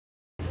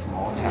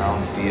small town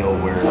feel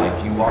where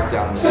like you walk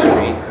down the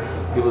street,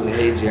 people say,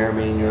 "Hey,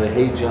 Jeremy," and you're like,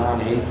 "Hey,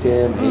 John," "Hey,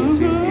 Tim," "Hey,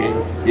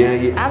 Susie."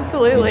 You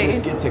Absolutely. You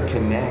just get to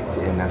connect,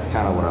 and that's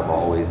kind of what I've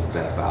always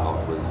been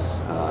about.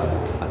 Was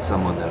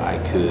someone that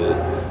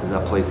was a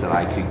place that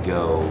I could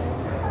go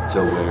to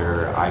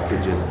where I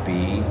could just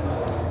be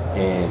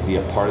and be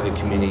a part of the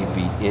community,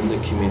 be in the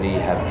community,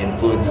 have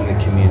influence in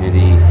the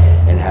community,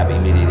 and have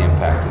immediate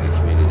impact in the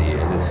community.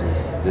 And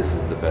this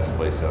is the best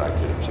place that I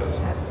could have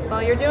chosen.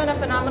 Well, you're doing a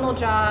phenomenal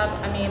job.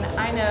 I mean,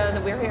 I know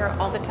that we're here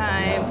all the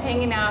time,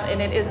 hanging out, and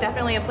it is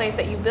definitely a place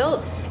that you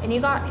built, and you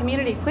got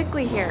community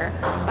quickly here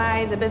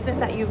by the business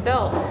that you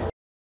built.